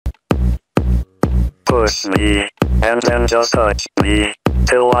push me, and then just touch me,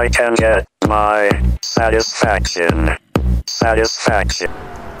 till I can get my satisfaction.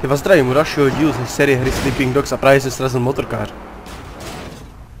 Já vás zdravím u dalšího dílu ze série hry Sleeping Dogs a právě se srazil motorkář.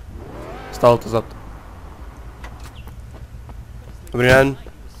 Stálo to za to. Dobrý den.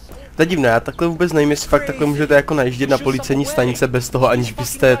 To je divné, já takhle vůbec nevím, jestli fakt takhle můžete jako najíždět na policejní stanice bez toho, aniž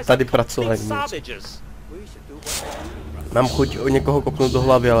byste tady pracovali. Mám chuť o někoho kopnout do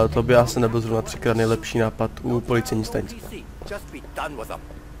hlavy, ale to by asi nebyl zrovna 3krát nejlepší nápad u policejní stanice.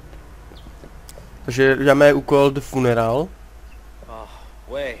 Takže děláme úkol The Funeral.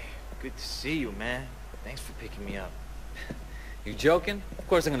 Way, good to see you, man. Thanks for picking me up. You joking? Of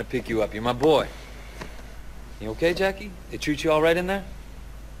course I'm gonna pick you up. You're my boy. You okay, Jackie? They treat you all right in there?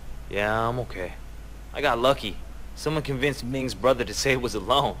 Yeah, I'm okay. I got lucky. Someone convinced Ming's brother to say it was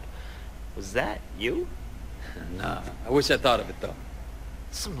alone. Was that you? Nah, I wish I thought of it, though.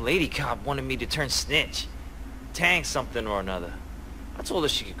 Some lady cop wanted me to turn snitch. Tang something or another. I told her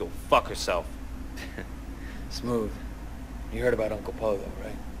she could go fuck herself. Smooth. You heard about Uncle Poe, though,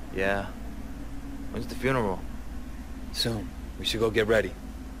 right? Yeah. When's the funeral? Soon. We should go get ready.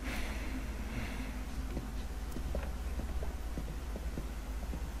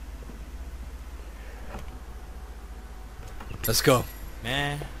 Let's go.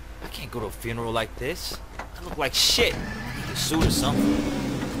 Man, I can't go to a funeral like this. I look like shit. I need a suit or something.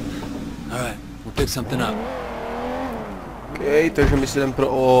 Alright, we'll pick something up. OK, takže my si jdeme pro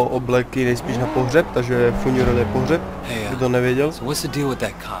obleky nejspíš na pohřeb, takže funeral je pohřeb, kdo nevěděl. So what's the deal with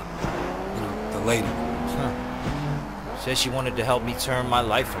that cop? You know, the lady. Said she wanted to help me turn my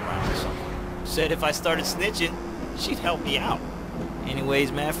life around or something. Said if I started snitching, she'd help me out.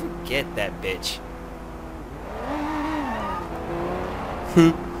 Anyways, man, forget that bitch.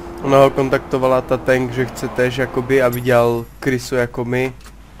 Ona ho kontaktovala ta Tank, že chce též jakoby, aby dělal krysu jako my.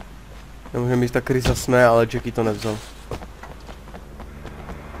 Nemůžeme jít, ta krysa jsme, ale Jackie to nevzal.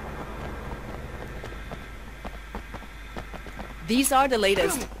 These are the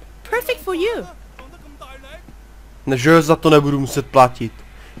latest. Perfect for you. Neže za to nebudu muset platit.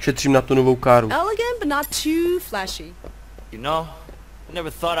 Šetřím na tu novou káru. Elegant but not too flashy. You know, I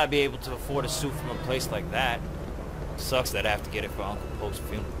never thought I'd be able to afford a suit from a place like that. Sucks that I have to get it for Uncle Poe's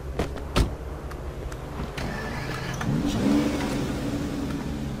funeral.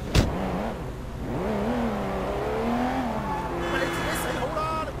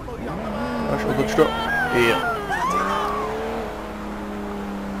 Až otoč to. Jo.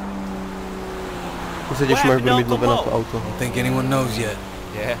 Se těším, až budu mít love na to auto. Don't think anyone knows yet.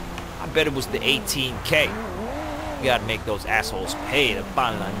 Yeah, I bet it was the 18K. You gotta make those assholes pay the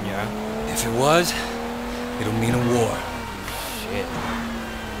balanya. If it was, it'll mean a war. Shit.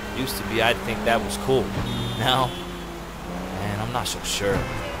 Used to be I'd think that was cool. Now, man, I'm not so sure.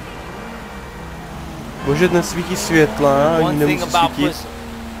 Bože, dnes svítí světla, ani nemusí svítit.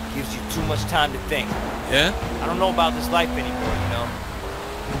 Gives you too much time to think. Yeah? I don't know about this life anymore, you know?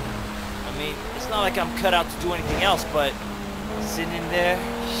 I mean, it's not like I'm cut out to do anything else, but sitting in there,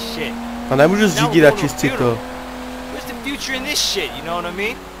 shit. A nemůžu zřídit a čistit to. Where's the future in this shit, you know what I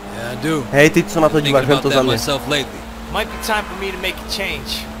mean? Yeah, I do. Hej, ty co na to díváš, vem to za mě. Might be time for me to make a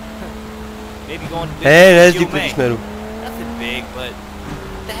change. Maybe going to Hej, nejezdí proti směru. Nothing big, but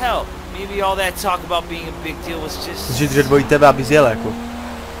what the hell? Maybe all that talk about being a big deal was just... Zříd, že dvojí tebe, abys jel jako.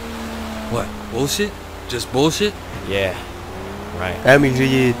 What? Bullshit? Just bullshit? Yeah. Right. Já umím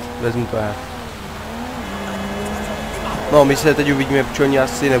řídit, vezmu to já. No, my se teď uvidíme, protože oni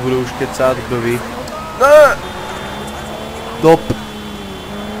asi nebudou už kecat, kdo ví. Ne! Dop.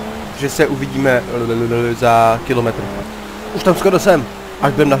 Že se uvidíme za kilometr. Už tam skoro jsem.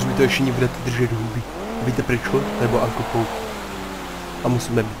 Až budeme na hřbitově, všichni budete držet huby. Víte proč? Nebo Uncle Poe. A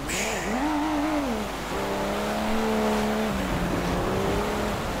musíme být.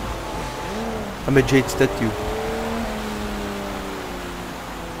 Máme Jade statue.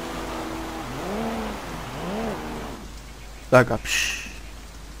 Tak a pš.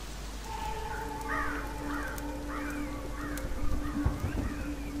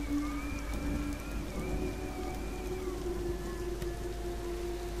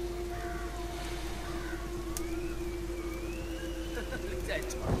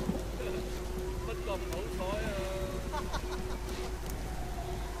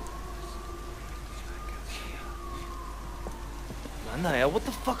 What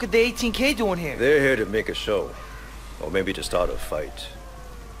the fuck are the 18K doing here? They're here to make a show. Or maybe to start a fight.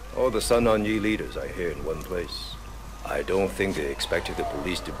 All the Sun On Yee leaders are here in one place. I don't think they expected the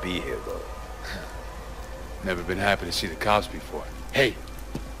police to be here, though. Never been happy to see the cops before. Hey,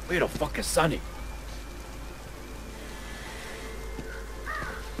 where the fuck is Sonny?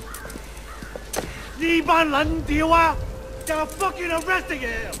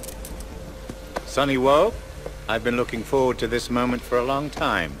 Sonny Woe, I've been looking forward to this moment for a long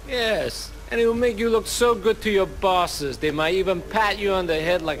time. Yes, and it will make you look so good to your bosses. They might even pat you on the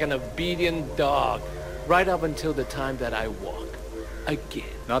head like an obedient dog, right up until the time that I walk. Again.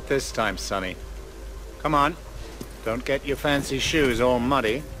 Not this time, Sonny. Come on. Don't get your fancy shoes all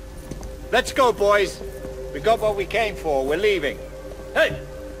muddy. Let's go, boys. We got what we came for. We're leaving. Hey!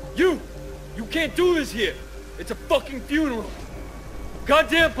 You! You can't do this here! It's a fucking funeral!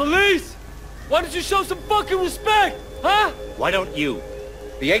 Goddamn police! Why don't you show some fucking respect, huh? Why don't you?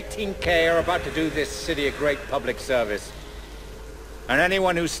 The 18K are about to do this city a great public service. And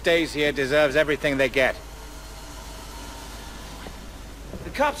anyone who stays here deserves everything they get. The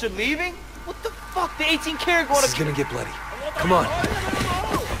cops are leaving? What the fuck? The 18K are going to... This is gonna get bloody. Come on.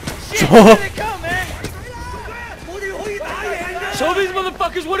 Shit, here they come, man! Show these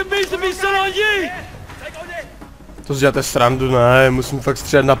motherfuckers what it means to be Sun On Yee! To si děláte srandu, ne, musím fakt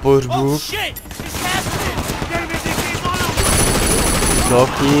střílet na pohřbu.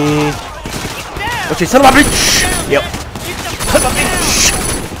 Dokni. Počkej, son of a bitch! Jo. Son of a bitch!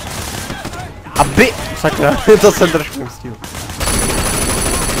 Aby... Sakra, to jsem trošku stihl.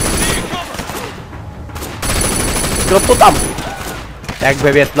 Kdo to tam? Jak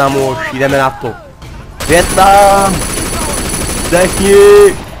ve Vietnamu, už jdeme na to. Vietnam! Zdechni!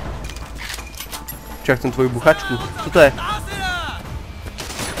 Čak jsem tvoji buchačku. Co to je?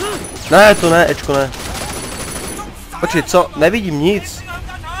 Ne, to ne, Ečko ne. Počkej, co? Nevidím nic.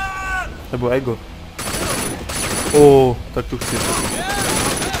 Nebo ego. Tak tu chci.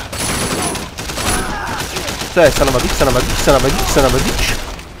 Co je? Sanova bič, sanova bič, sanova bič, sanova bič.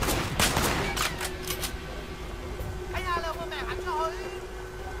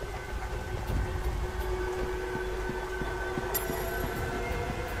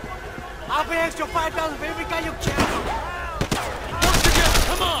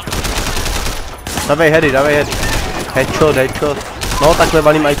 Dávej heady, dávej heady. Headshot, headshot. No takhle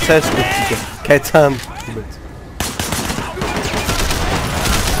valím aj CS určitě. Kecám. Vůbec.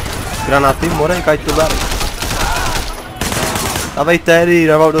 Granáty, more, kaj to dá. Dávej tedy,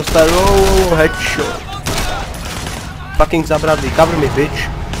 dávám dostat. Headshot. Fucking zabradlý, cover me bitch.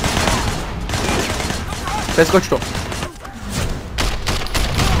 Přeskoč to.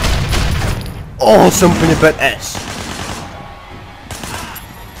 Jsem úplně badass.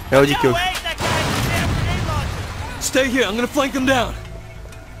 Jo, díky už. Stay here, I'm gonna flank them down.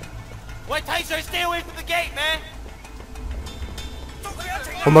 Wait tight, sir, stay away from the gate, man.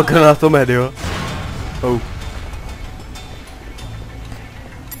 On má granátomet, jo.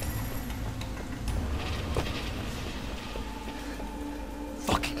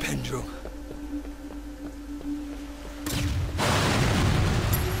 Fucking Pendrew.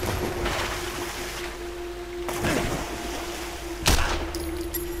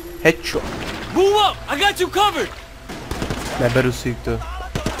 Headshot. Move up! I got you covered! Neberu si to.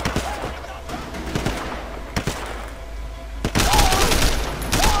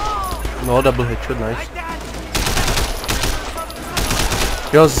 No, double headshot, nice.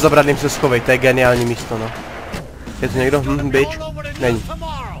 Jo, s zabradným se schovej, to je geniální místo, no. Je to někdo? Bitch? Není.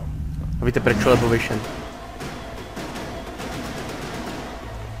 A víte proč, lebo vyšen.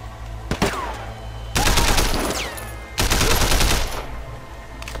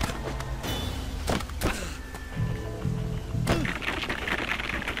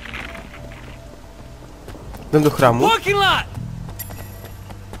 Jdem do chrámu. OK,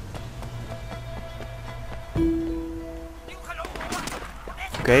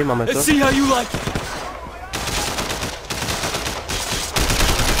 máme to.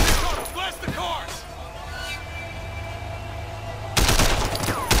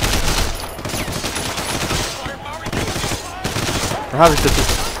 Aha, vy jste tu.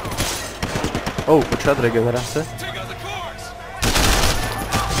 Počkat, regenerace.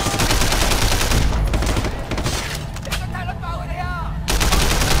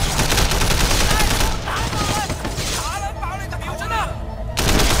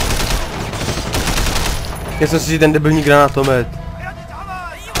 Já jsem si ten debilní granátomet.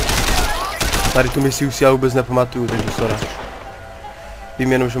 Tady tu misi už si já vůbec nepamatuju, takže sorry.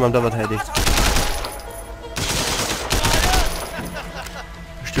 Vím jenom, že mám dávat heady.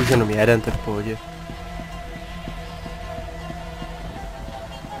 Ještě už jenom jeden, to je v pohodě.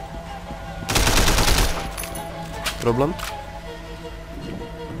 Problém?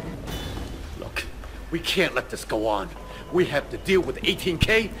 Look, we can't let this go on. We have to deal with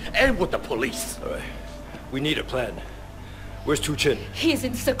 18K and with the police. All right. We need a plan. Where's Tu Chin? He's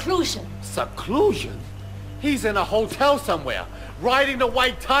in seclusion. Seclusion? He's in a hotel somewhere, riding the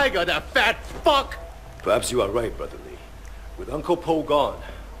white tiger, that fat fuck. Perhaps you are right, Brother Lee. With Uncle Poe gone,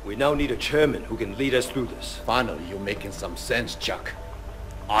 we now need a chairman who can lead us through this. Finally, you're making some sense, Chuck.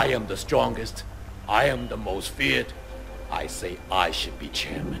 I am the strongest. I am the most feared. I say I should be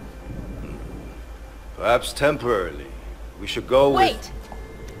chairman. Perhaps temporarily. We should go with... Wait!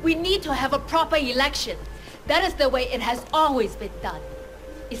 We need to have a proper election. That is the way it has always been done.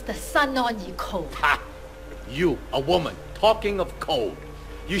 It's the Sun On Yee code. Ha! You, a woman, talking of code.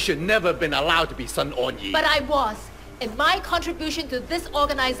 You should never have been allowed to be Sun On Yee. But I was. And my contribution to this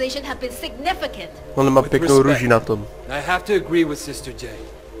organization have been significant. With respect, I have to agree with Sister J.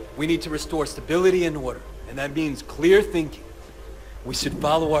 We need to restore stability and order. And that means clear thinking. We should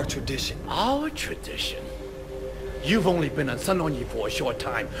follow our tradition. Our tradition? You've only been on Sun On Yee for a short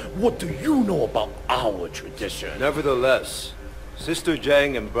time. What do you know about our tradition? Nevertheless, Sister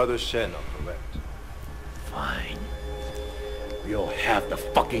Jiang and Brother Shen are correct. Fine. We'll have the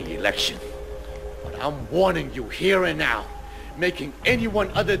fucking election. But I'm warning you here and now. Making anyone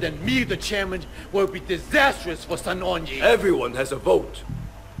other than me the chairman will be disastrous for Sun On Yee. Everyone has a vote.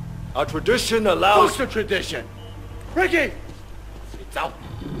 Our tradition allows... What's the tradition? Ricky! It's out.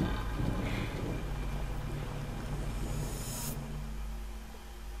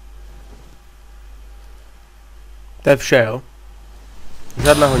 To je vše, jo?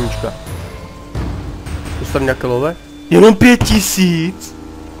 Žádná honička. Dostanu nějaké love? Jenom 5000!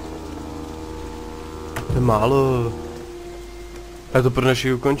 To je málo. Já to pro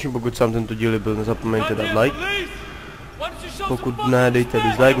dnešek ukončím, pokud se vám tento díl líbil, nezapomeňte dát like. Pokud ne, dejte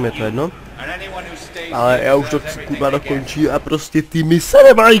dislike, mě to jedno. Ale já už to chci kurva dokončit a prostě ty mise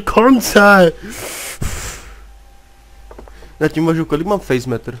nemají konce! Zatím uvažuji, kolik mám face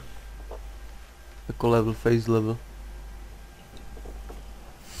meter? Jako level, face level.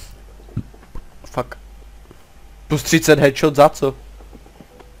 Fuck. Plus 30 headshot za co?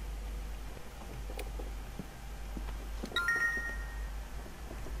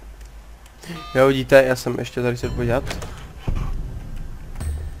 Jo, vidíte, já jsem ještě tady se podívat.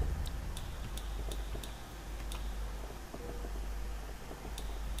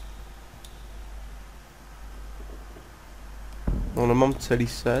 No, nemám celý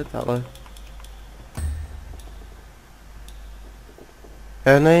set, ale...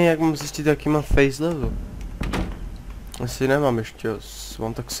 Já nevím, jak mám zjistit, jaký mám face level. Asi nemám ještě,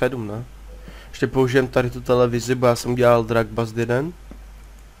 mám tak 7, ne? Ještě použijem tady tu televizi, bo já jsem dělal drag bust jeden.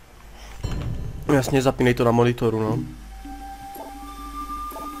 Jasně, zapínej to na monitoru, no.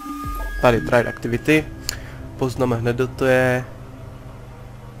 Tady, tried activity. Poznáme hned, do to je...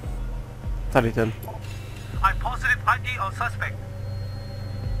 Tady ten.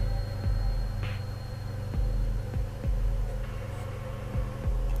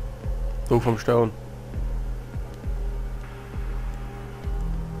 Doufám, že to je on.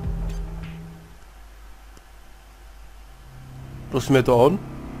 Prosím, je to on?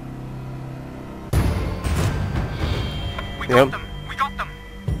 Jo.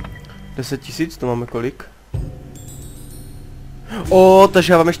 10 000, to máme kolik?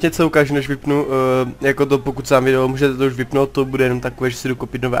 Takže já vám ještě něco ukážu, než vypnu, jako to, pokud se vám video, můžete to už vypnout, to bude jenom takové, že si jdu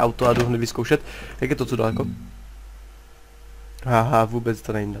koupit nové auto a jdu hned vyzkoušet. Jak je to, co daleko? Haha, vůbec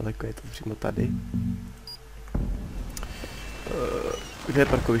to není daleko, je to přímo tady. Kde je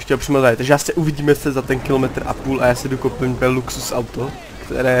parkoviště? Přímo tady, takže já se uvidíme se za ten 1,5 kilometr a já si jdu koupit luxus auto,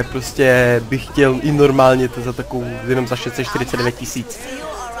 které prostě bych chtěl i normálně to za takovou, jenom za 649 000.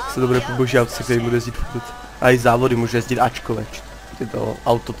 Se to bude boží auto, který bude jezdit furt. A i závody může jezdit Ačkové, je to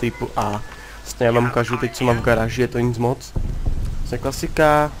auto typu A. Vlastně já vám ukážu teď, co mám v garáži, je to nic moc. Vlastně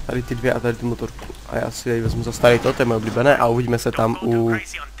klasika, tady ty dvě a tady tu motorku. A já si ji vezmu za starý to je moje oblíbené a uvidíme se tam u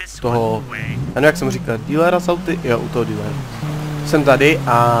toho, já nevím jak jsem říkal, dealera s auty, jo u toho dealera. Jsem tady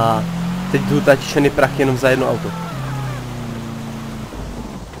a teď jdu tatičený prach jenom za jedno auto.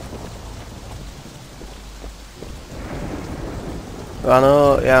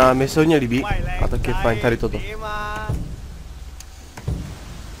 Ano, mi se hodně líbí a tak je fajn tady toto.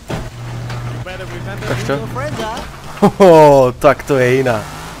 Ukaž to? Hoho, tak to je jiná.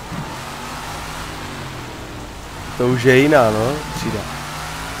 To už je jiná, no, třída.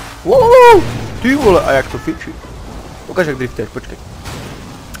 Wow, ty vole, a jak to fičí? Ukaž jak driftuješ, počkej.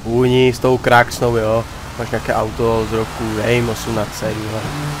 Ní s tou kráksnou, jo. Máš nějaké auto z roku, nevím, 18 série,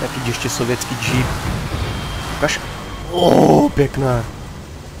 nějaký ještě sovětský jeep. Ukaž. Pěkná.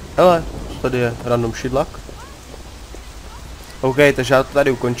 Hele, tady je random šidlak. OK, takže já to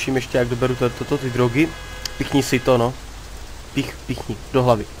tady ukončím ještě, jak doberu ty drogy. Pichni si to, no. Pichni, do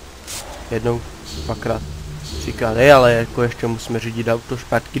hlavy. Jednou, dvakrát, třikrát, ale jako ještě musíme řídit auto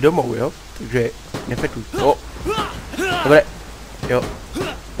zpátky domů, jo? Takže nefekuj. Dobré. Jo,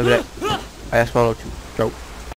 dobré. A já s mám ločím. Čau.